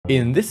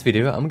In this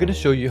video, I'm gonna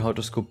show you how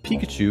to sculpt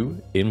Pikachu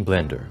in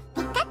Blender.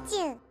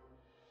 Pikachu!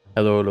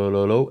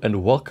 Hello,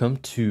 and welcome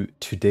to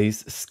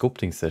today's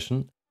sculpting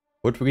session.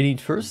 What we're gonna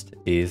need first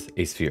is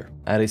a sphere.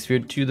 Add a sphere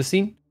to the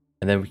scene,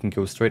 and then we can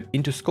go straight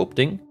into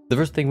sculpting. The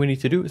first thing we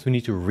need to do is we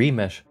need to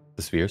remesh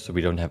the sphere so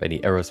we don't have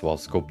any errors while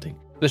sculpting,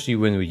 especially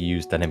when we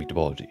use dynamic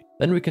topology.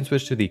 Then we can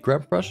switch to the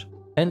grab brush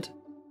and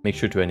make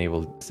sure to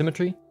enable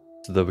symmetry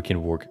so that we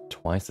can work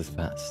twice as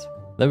fast.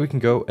 Then we can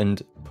go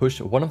and push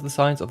one of the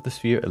sides of the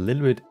sphere a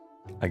little bit,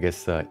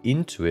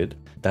 into it.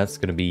 That's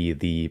going to be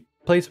the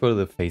place where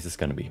the face is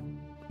going to be.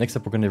 Next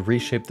up, we're going to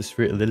reshape the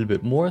sphere a little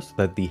bit more so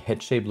that the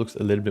head shape looks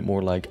a little bit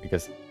more like,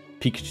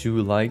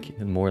 Pikachu-like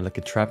and more like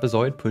a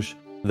trapezoid. Push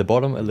the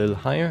bottom a little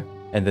higher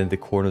and then the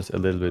corners a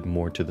little bit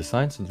more to the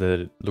side so that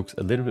it looks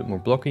a little bit more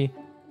blocky.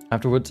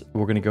 Afterwards,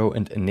 we're going to go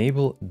and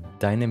enable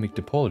dynamic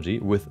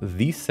topology with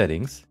these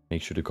settings.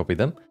 Make sure to copy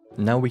them.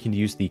 Now we can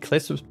use the clay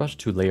strips brush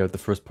to lay out the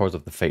first parts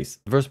of the face.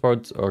 The first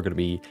parts are going to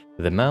be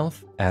the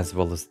mouth, as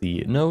well as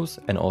the nose,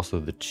 and also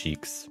the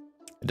cheeks.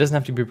 It doesn't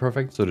have to be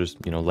perfect, so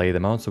just, lay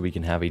them out so we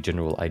can have a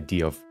general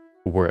idea of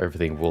where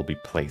everything will be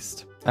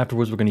placed.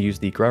 Afterwards, we're going to use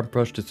the grab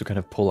brush just to kind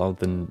of pull out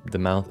the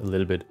mouth a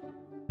little bit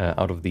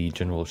out of the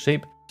general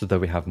shape, so that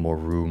we have more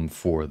room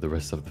for the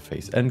rest of the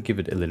face and give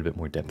it a little bit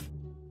more depth.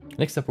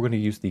 Next up, we're going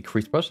to use the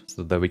crease brush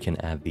so that we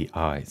can add the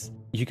eyes.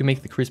 You can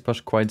make the crease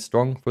brush quite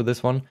strong for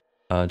this one.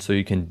 So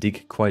you can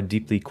dig quite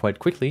deeply, quite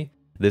quickly.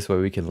 This way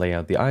we can lay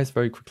out the eyes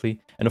very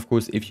quickly. And of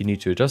course, if you need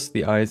to adjust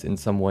the eyes in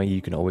some way,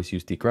 you can always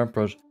use the grab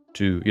brush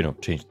to,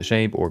 change the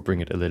shape or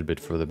bring it a little bit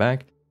further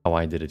back, how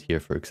I did it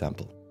here, for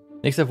example.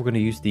 Next up, we're going to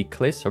use the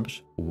clay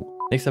strips.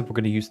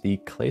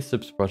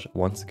 Brush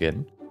once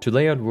again to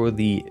lay out where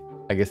the,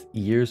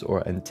 ears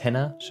or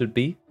antenna should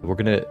be. We're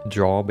going to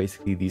draw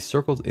basically these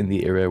circles in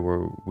the area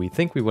where we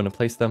think we want to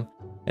place them.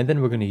 And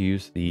then we're going to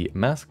use the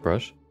mask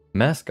brush,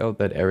 mask out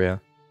that area,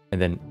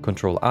 and then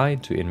Control I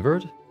to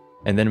invert,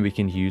 and then we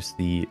can use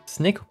the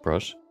snake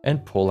brush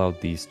and pull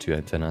out these two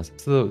antennas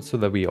so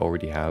that we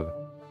already have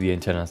the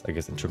antennas,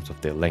 in terms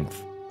of their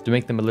length. To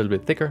make them a little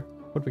bit thicker,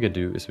 what we can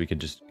do is we can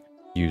just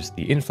use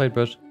the inflate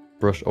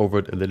brush over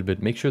it a little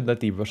bit, make sure that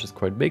the brush is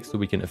quite big so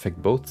we can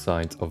affect both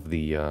sides of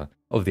the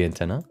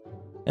antenna,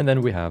 and then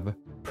we have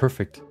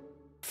perfect,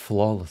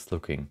 flawless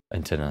looking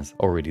antennas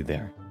already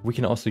there. We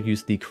can also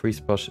use the crease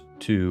brush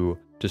to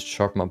just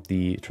sharpen up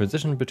the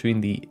transition between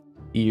the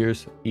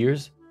ears,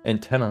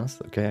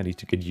 antennas, okay, I need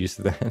to get used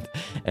to that,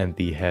 and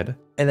the head.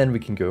 And then we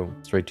can go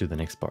straight to the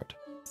next part.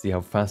 See how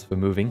fast we're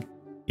moving?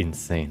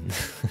 Insane.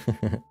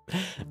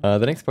 The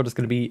next part is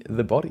going to be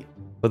the body.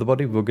 For the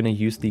body, we're going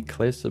to use the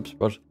clay strips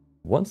brush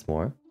once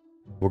more.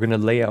 We're going to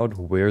lay out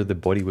where the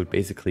body would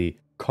basically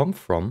come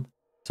from.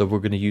 So we're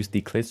going to use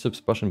the clay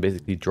strips brush and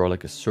basically draw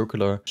like a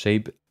circular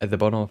shape at the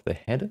bottom of the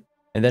head.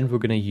 And then we're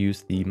going to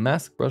use the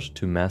mask brush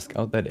to mask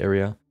out that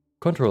area.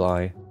 Control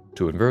I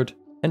to invert,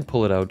 and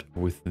pull it out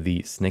with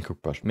the snake hook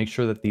brush. Make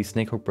sure that the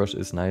snake hook brush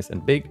is nice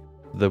and big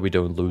so that we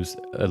don't lose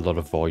a lot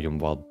of volume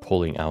while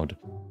pulling out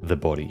the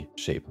body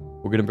shape.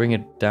 We're going to bring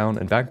it down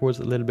and backwards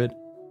a little bit.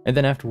 And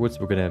then afterwards,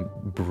 we're going to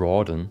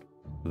broaden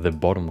the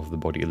bottom of the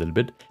body a little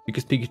bit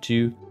because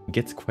Pikachu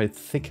gets quite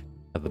thick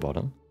at the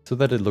bottom so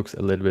that it looks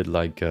a little bit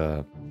like,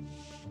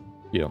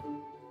 you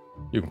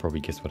can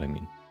probably guess what I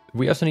mean.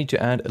 We also need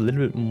to add a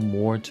little bit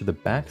more to the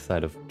back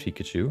side of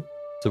Pikachu.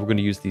 So we're going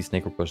to use the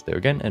snake hook brush there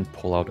again and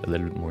pull out a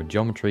little bit more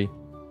geometry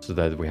so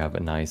that we have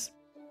a nice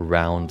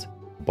round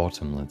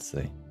bottom, let's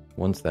say.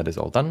 Once that is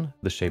all done,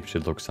 the shape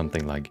should look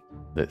something like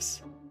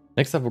this.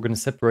 Next up, we're going to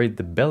separate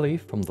the belly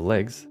from the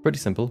legs. Pretty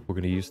simple. We're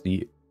going to use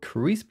the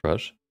crease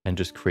brush and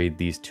just create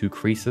these two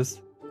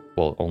creases.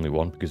 Well, only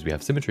one because we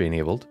have symmetry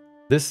enabled.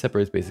 This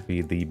separates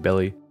basically the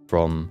belly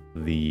from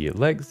the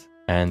legs.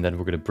 And then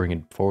we're going to bring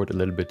it forward a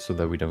little bit so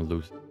that we don't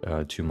lose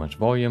too much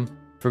volume.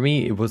 For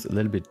me, it was a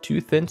little bit too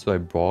thin, so I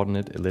broadened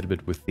it a little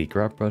bit with the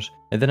grab brush.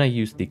 And then I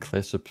used the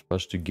clay strips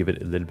brush to give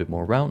it a little bit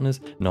more roundness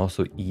and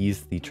also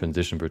ease the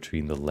transition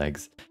between the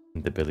legs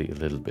and the belly a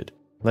little bit.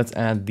 Let's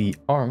add the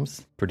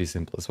arms, pretty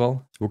simple as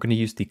well. We're going to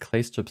use the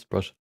clay strips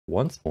brush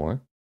once more,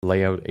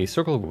 lay out a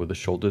circle where the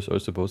shoulders are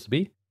supposed to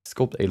be,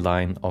 sculpt a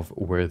line of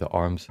where the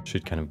arms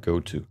should kind of go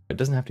to. It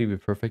doesn't have to be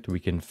perfect, we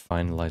can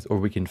finalize or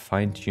we can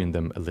fine tune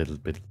them a little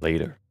bit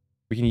later.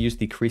 We can use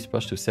the crease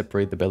brush to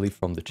separate the belly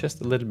from the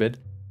chest a little bit.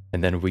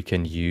 And then we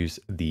can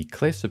use the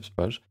clay strips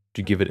brush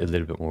to give it a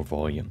little bit more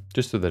volume,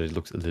 just so that it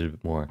looks a little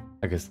bit more,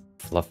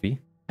 fluffy.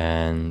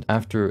 And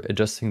after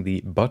adjusting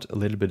the butt a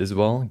little bit as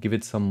well, give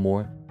it some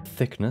more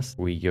thickness,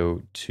 we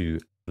go to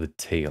the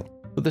tail.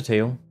 For the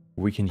tail,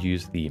 we can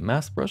use the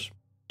mask brush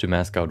to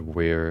mask out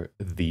where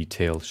the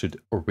tail should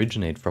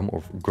originate from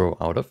or grow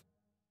out of.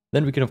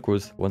 Then we can, of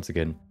course, once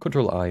again,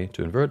 Control I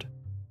to invert.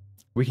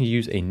 We can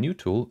use a new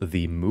tool,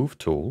 the move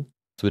tool,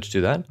 switch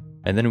to that.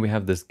 And then we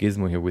have this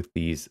gizmo here with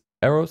these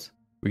arrows.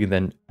 We can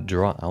then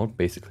draw out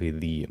basically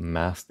the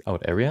masked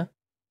out area.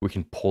 We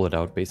can pull it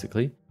out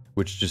basically,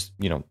 which just,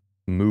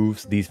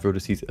 moves these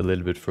vertices a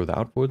little bit further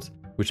outwards,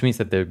 which means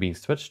that they're being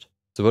stretched.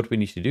 So what we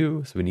need to do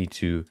is we need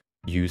to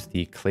use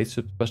the clay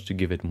strip brush to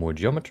give it more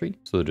geometry.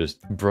 So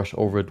just brush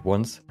over it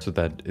once so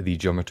that the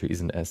geometry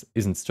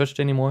isn't stretched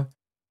anymore.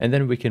 And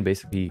then we can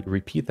basically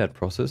repeat that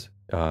process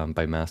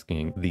by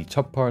masking the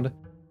top part,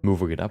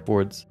 moving it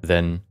upwards,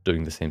 then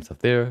doing the same stuff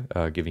there,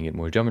 giving it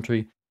more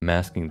geometry,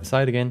 masking the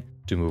side again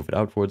to move it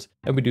outwards.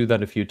 And we do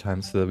that a few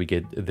times so that we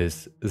get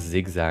this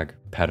zigzag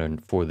pattern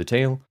for the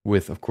tail,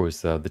 with of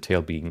course the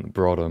tail being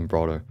broader and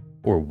broader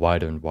or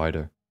wider and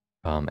wider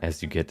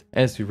as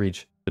you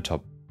reach the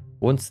top.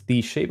 Once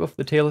the shape of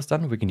the tail is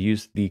done, we can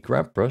use the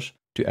grab brush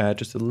to add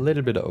just a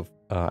little bit of,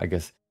 I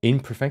guess,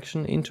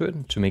 imperfection into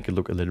it to make it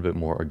look a little bit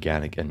more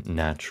organic and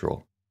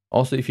natural.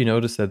 Also, if you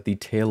notice that the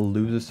tail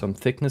loses some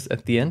thickness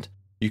at the end,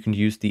 you can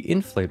use the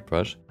inflate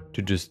brush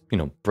to just,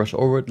 brush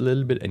over it a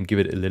little bit and give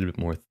it a little bit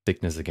more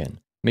thickness again.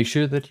 Make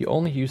sure that you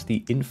only use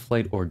the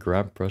inflate or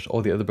grab brush.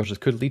 All the other brushes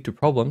could lead to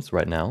problems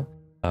right now,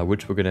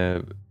 which we're going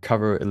to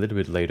cover a little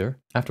bit later.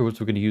 Afterwards,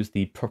 we're going to use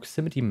the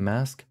proximity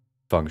mask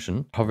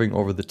function, hovering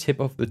over the tip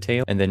of the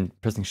tail and then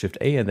pressing Shift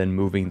A and then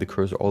moving the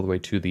cursor all the way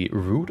to the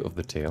root of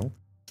the tail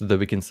so that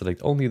we can select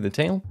only the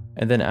tail.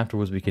 And then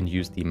afterwards we can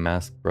use the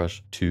mask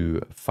brush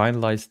to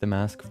finalize the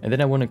mask. And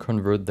then I want to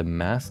convert the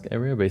mask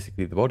area,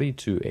 basically the body,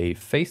 to a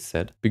face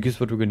set,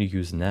 because what we're going to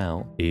use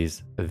now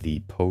is the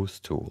pose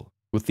tool.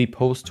 With the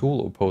pose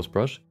tool or pose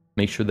brush,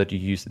 make sure that you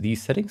use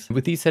these settings.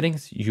 With these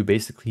settings, you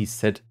basically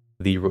set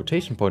the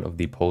rotation point of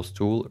the pose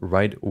tool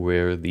right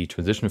where the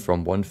transition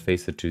from one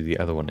facet to the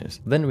other one is.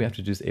 Then we have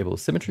to disable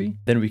symmetry.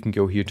 Then we can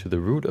go here to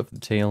the root of the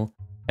tail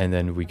and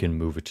then we can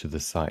move it to the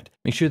side.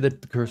 Make sure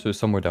that the cursor is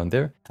somewhere down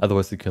there,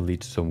 otherwise it can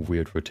lead to some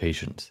weird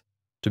rotations.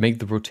 To make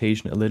the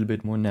rotation a little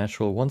bit more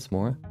natural once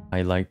more,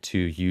 I like to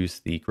use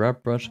the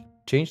grab brush,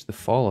 change the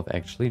fall off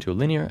actually to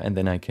linear, and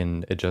then I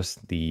can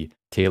adjust the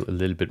tail a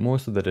little bit more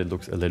so that it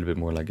looks a little bit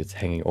more like it's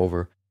hanging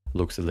over,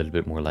 looks a little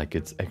bit more like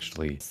it's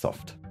actually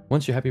soft.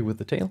 Once you're happy with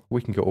the tail,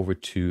 we can go over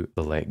to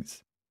the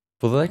legs.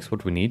 For the legs,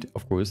 what we need,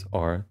 of course,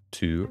 are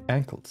 2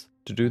 ankles.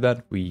 To do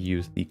that, we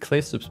use the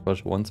clay strips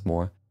brush once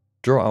more,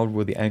 draw out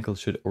where the ankle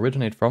should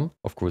originate from,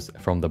 of course,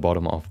 from the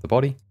bottom of the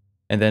body.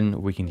 And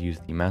then we can use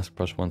the mask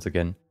brush once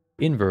again,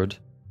 invert,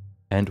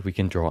 and we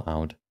can draw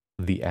out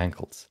the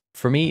ankles.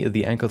 For me,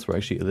 the ankles were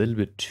actually a little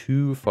bit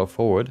too far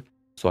forward,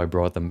 so I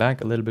brought them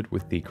back a little bit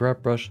with the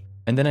grab brush,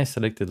 and then I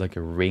selected like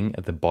a ring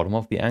at the bottom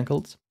of the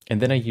ankles.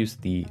 And then I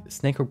used the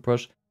snakehook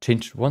brush,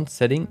 changed one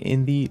setting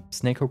in the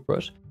snakehook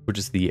brush, which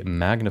is the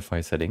magnify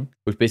setting,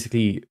 which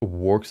basically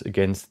works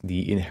against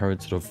the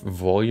inherent sort of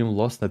volume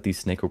loss that the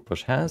snakehook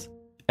brush has.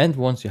 And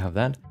once you have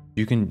that,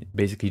 you can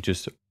basically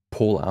just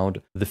pull out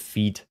the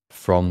feet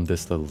from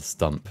this little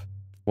stump.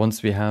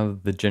 Once we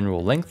have the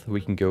general length,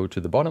 we can go to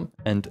the bottom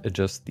and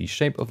adjust the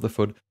shape of the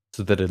foot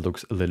so that it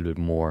looks a little bit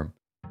more,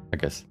 I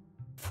guess,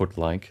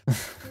 foot-like.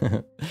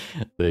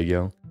 There you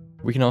go.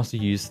 We can also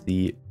use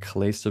the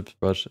clay strips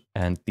brush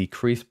and the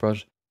crease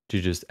brush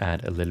to just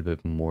add a little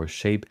bit more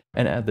shape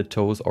and add the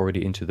toes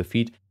already into the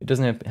feet. It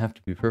doesn't have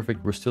to be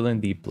perfect. We're still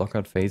in the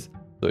blockout phase.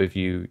 So if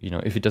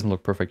if it doesn't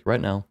look perfect right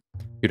now,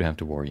 you don't have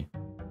to worry.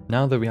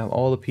 Now that we have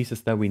all the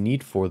pieces that we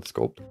need for the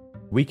sculpt,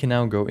 we can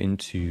now go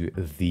into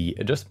the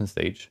adjustment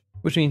stage,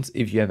 which means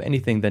if you have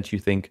anything that you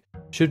think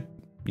should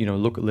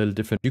look a little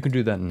different, you can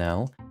do that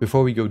now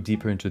before we go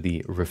deeper into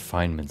the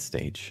refinement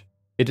stage.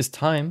 It is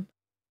time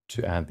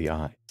to add the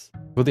eyes.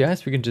 For the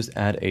eyes, we can just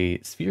add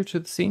a sphere to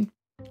the scene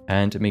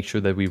and make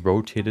sure that we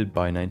rotate it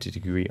by 90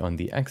 degrees on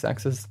the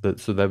x-axis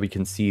so that we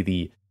can see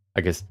the,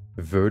 I guess,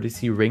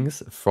 vertice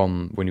rings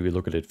from when we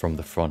look at it from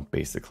the front,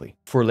 basically.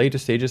 For later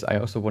stages, I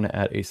also want to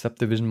add a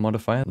subdivision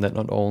modifier that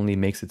not only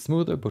makes it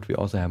smoother, but we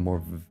also have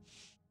more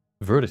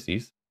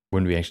vertices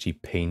when we actually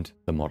paint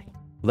the model.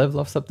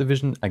 Level of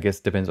subdivision, I guess,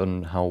 depends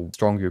on how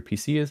strong your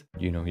PC is.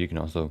 You can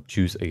also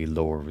choose a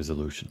lower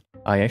resolution.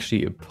 I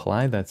actually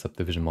apply that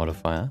subdivision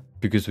modifier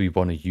because we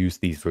want to use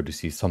these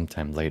vertices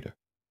sometime later.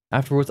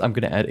 Afterwards, I'm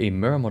going to add a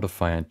mirror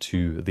modifier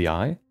to the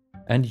eye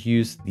and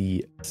use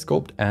the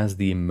sculpt as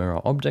the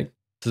mirror object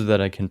so that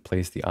I can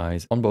place the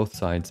eyes on both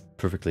sides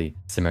perfectly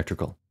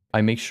symmetrical. I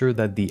make sure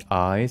that the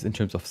eyes in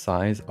terms of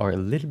size are a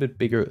little bit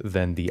bigger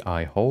than the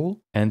eye hole,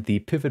 and the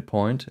pivot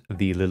point,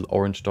 the little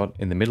orange dot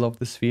in the middle of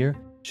the sphere,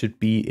 should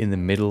be in the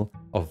middle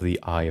of the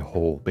eye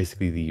hole,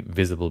 basically the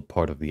visible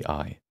part of the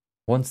eye.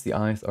 Once the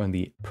eyes are in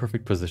the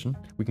perfect position,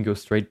 we can go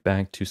straight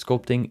back to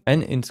sculpting,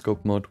 and in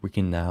sculpt mode we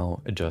can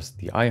now adjust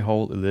the eye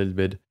hole a little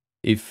bit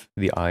if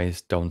the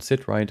eyes don't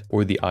sit right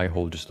or the eye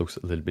hole just looks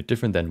a little bit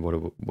different than what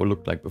it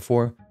looked like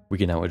before. We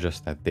can now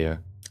adjust that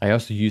there. I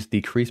also use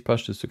the crease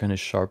brush just to kind of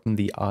sharpen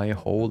the eye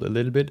hole a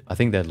little bit. I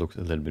think that looks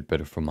a little bit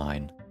better for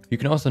mine. You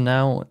can also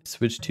now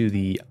switch to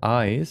the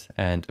eyes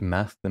and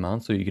mask them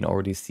out so you can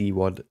already see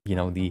what,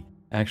 the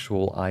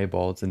actual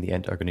eyeballs in the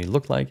end are going to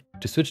look like.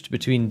 To switch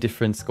between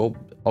different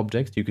sculpt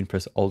objects, you can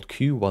press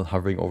Alt-Q while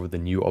hovering over the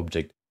new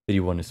object that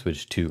you want to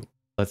switch to.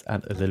 Let's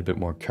add a little bit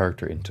more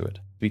character into it.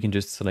 We can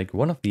just select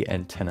one of the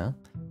antenna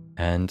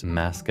and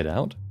mask it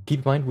out. Keep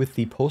in mind with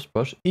the post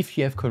brush, if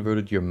you have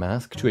converted your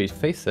mask to a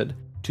face set,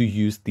 to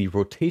use the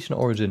rotation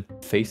origin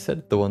face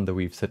set, the one that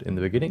we've set in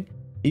the beginning,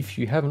 If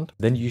you haven't,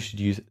 then you should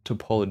use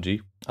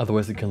Topology.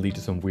 Otherwise it can lead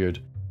to some weird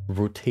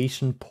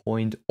rotation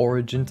point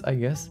origins, I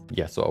guess.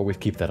 Yeah, so always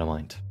keep that in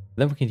mind.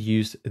 Then we can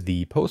use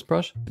the post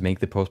brush to make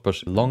the post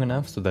brush long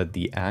enough so that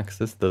the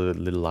axis, the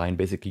little line,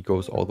 basically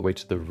goes all the way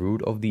to the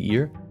root of the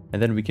ear.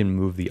 And then we can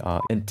move the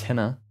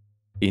antenna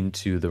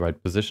into the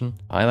right position.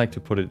 I like to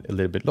put it a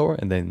little bit lower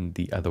and then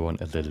the other one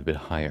a little bit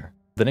higher.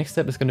 The next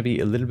step is going to be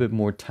a little bit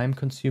more time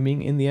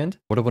consuming in the end.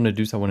 What I want to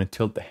do is I want to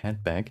tilt the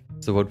head back.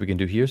 So what we can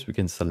do here is we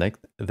can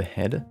select the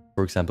head,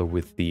 for example,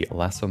 with the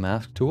lasso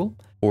mask tool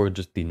or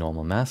just the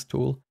normal mask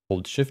tool.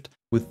 Hold shift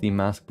with the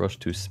mask brush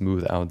to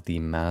smooth out the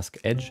mask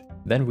edge.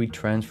 Then we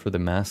transfer the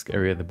mask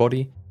area of the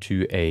body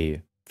to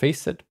a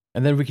face set.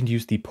 And then we can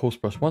use the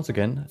post brush once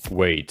again.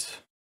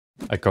 Wait,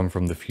 I come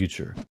from the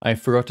future. I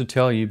forgot to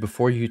tell you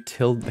before you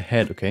tilt the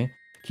head, okay?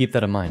 Keep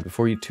that in mind.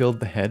 Before you tilt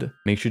the head,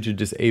 make sure to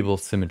disable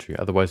symmetry.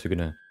 Otherwise, you're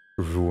going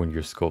to ruin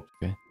your sculpt,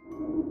 okay?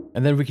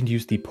 And then we can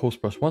use the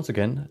post brush once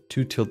again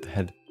to tilt the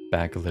head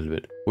back a little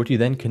bit. What you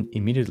then can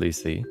immediately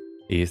see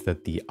is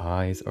that the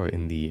eyes are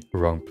in the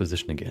wrong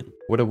position again.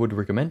 What I would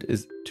recommend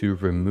is to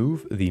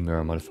remove the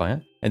mirror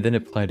modifier and then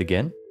apply it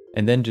again.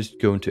 And then just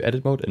go into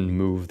edit mode and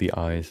move the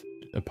eyes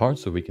apart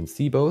so we can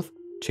see both.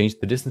 Change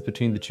the distance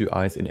between the two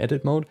eyes in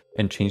edit mode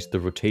and change the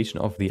rotation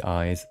of the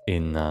eyes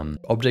in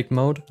object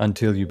mode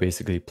until you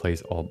basically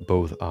place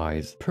both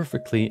eyes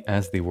perfectly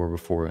as they were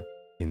before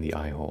in the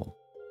eye hole.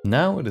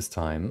 Now it is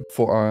time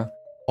for our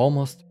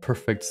almost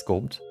perfect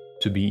sculpt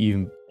to be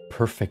even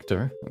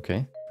perfecter,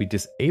 okay? We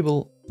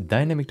disable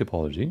dynamic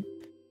topology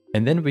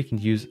and then we can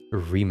use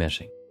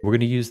remeshing. We're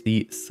going to use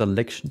the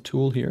selection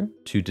tool here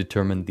to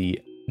determine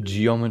the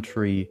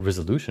geometry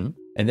resolution.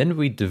 And then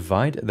we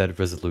divide that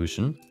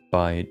resolution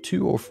by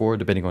 2 or 4,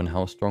 depending on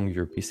how strong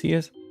your PC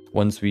is.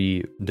 Once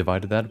we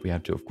divided that, we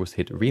have to, of course,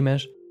 hit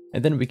remesh.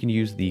 And then we can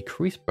use the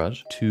crease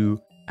brush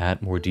to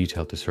add more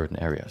detail to certain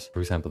areas. For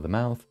example, the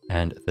mouth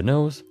and the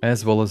nose,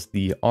 as well as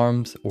the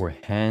arms or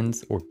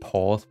hands or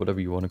paws, whatever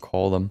you want to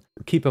call them.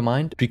 Keep in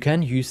mind, you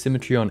can use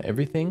symmetry on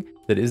everything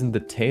that isn't the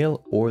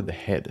tail or the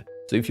head.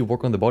 So if you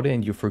work on the body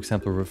and you, for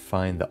example,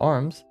 refine the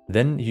arms,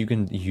 then you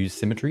can use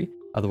symmetry.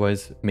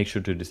 Otherwise, make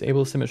sure to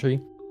disable symmetry.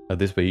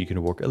 This way you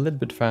can work a little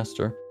bit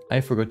faster. I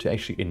forgot to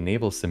actually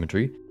enable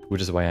symmetry,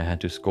 which is why I had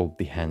to sculpt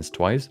the hands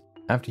twice.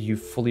 After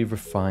you've fully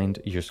refined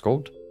your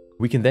sculpt,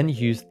 we can then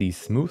use the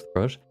smooth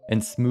brush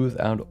and smooth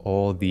out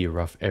all the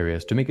rough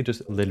areas to make it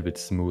just a little bit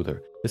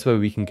smoother. This way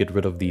we can get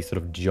rid of the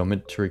sort of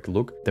geometric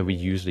look that we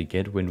usually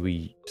get when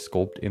we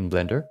sculpt in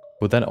Blender.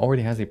 But that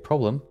already has a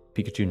problem.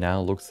 Pikachu now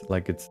looks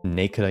like it's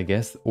naked, I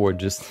guess, or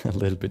just a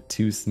little bit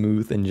too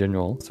smooth in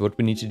general. So what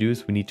we need to do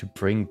is we need to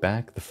bring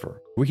back the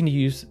fur. We can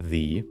use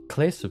the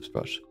clay strips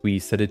brush. We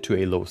set it to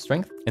a low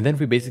strength, and then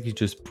we basically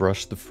just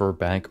brush the fur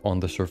back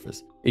on the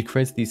surface. It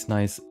creates these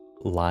nice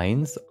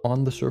lines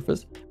on the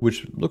surface,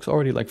 which looks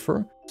already like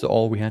fur. So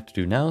all we have to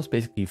do now is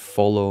basically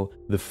follow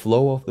the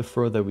flow of the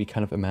fur that we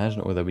kind of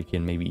imagine, or that we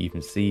can maybe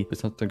even see.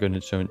 It's not going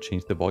to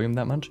change the volume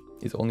that much.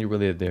 It's only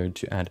really there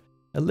to add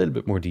a little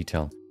bit more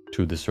detail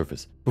to the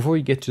surface. Before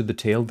you get to the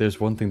tail, there's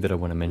one thing that I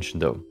want to mention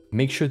though.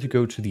 Make sure to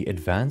go to the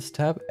Advanced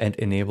tab and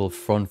enable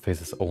front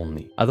faces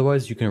only.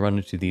 Otherwise, you can run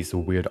into these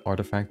weird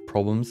artifact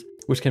problems,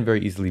 which can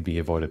very easily be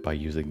avoided by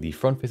using the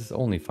front faces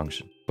only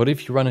function. But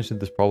if you run into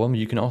this problem,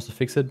 you can also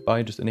fix it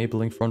by just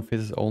enabling front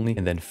faces only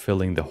and then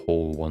filling the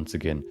hole once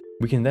again.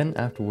 We can then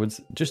afterwards,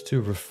 just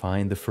to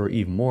refine the fur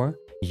even more,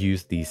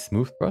 use the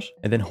smooth brush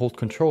and then hold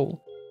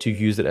Control to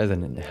use it as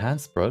an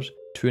enhanced brush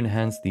to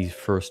enhance the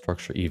fur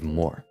structure even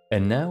more.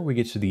 And now we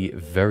get to the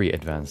very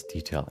advanced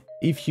detailing.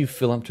 If you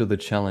fill up to the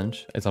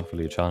challenge, it's not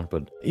really a challenge,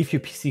 but if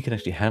your PC can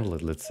actually handle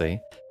it, let's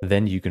say,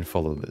 then you can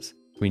follow this.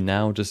 We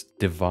now just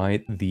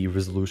divide the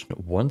resolution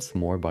once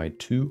more by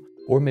 2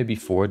 or maybe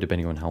 4,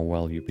 depending on how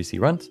well your PC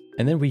runs.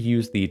 And then we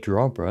use the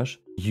draw brush,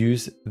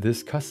 use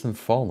this custom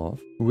fall off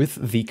with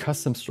the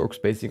custom stroke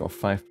spacing of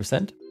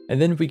 5%.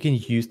 And then we can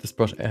use this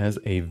brush as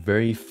a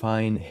very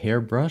fine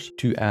hairbrush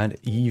to add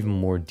even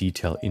more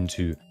detail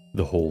into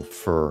the whole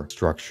fur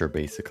structure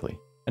basically.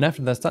 And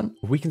after that's done,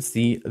 we can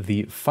see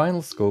the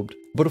final sculpt,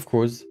 but of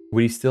course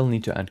we still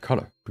need to add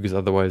color because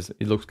otherwise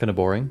it looks kind of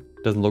boring.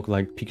 It doesn't look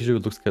like Pikachu,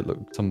 it looks like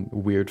some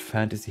weird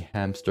fantasy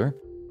hamster.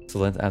 So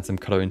let's add some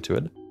color into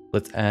it.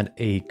 Let's add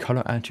a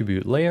color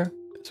attribute layer,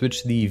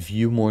 switch the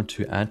view mode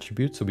to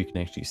attribute so we can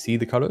actually see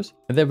the colors.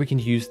 And then we can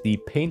use the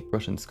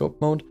paintbrush in sculpt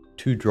mode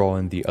to draw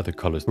in the other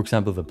colors. For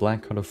example, the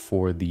black color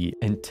for the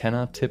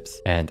antenna tips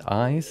and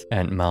eyes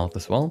and mouth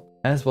as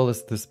well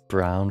as this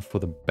brown for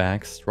the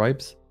back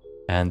stripes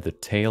and the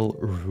tail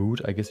root,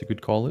 I guess you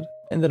could call it.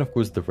 And then of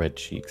course the red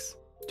cheeks.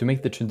 To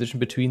make the transition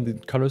between the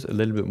colors a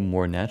little bit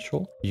more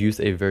natural, use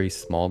a very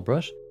small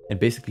brush and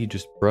basically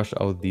just brush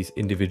out these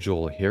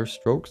individual hair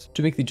strokes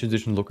to make the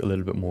transition look a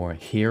little bit more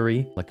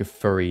hairy, like a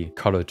furry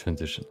color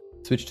transition.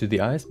 Switch to the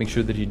eyes, make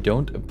sure that you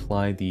don't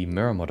apply the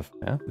mirror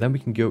modifier. Then we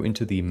can go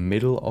into the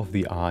middle of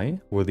the eye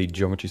where the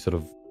geometry sort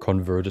of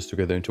converges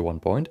together into one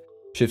point.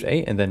 Shift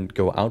A and then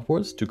go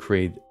outwards to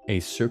create a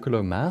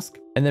circular mask.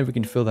 And then we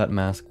can fill that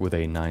mask with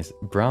a nice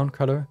brown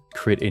color,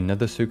 create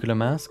another circular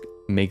mask,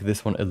 make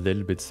this one a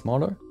little bit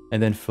smaller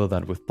and then fill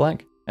that with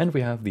black. And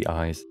we have the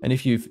eyes. And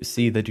if you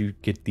see that you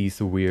get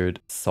these weird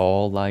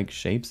saw-like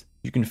shapes,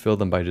 you can fill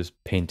them by just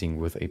painting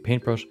with a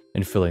paintbrush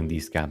and filling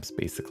these gaps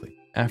basically.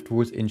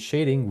 Afterwards, in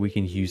shading, we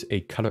can use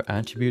a color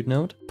attribute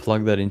node,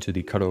 plug that into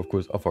the color, of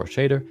course, of our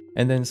shader,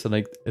 and then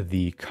select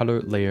the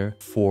color layer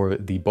for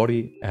the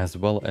body as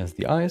well as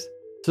the eyes,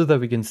 so that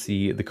we can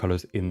see the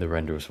colors in the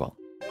render as well.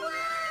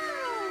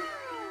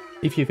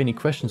 If you have any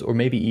questions or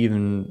maybe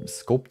even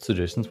sculpt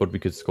suggestions, what we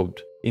could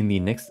sculpt in the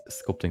next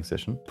sculpting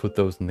session, put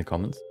those in the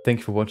comments. Thank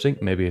you for watching.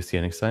 Maybe I'll see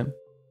you next time.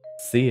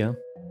 See ya!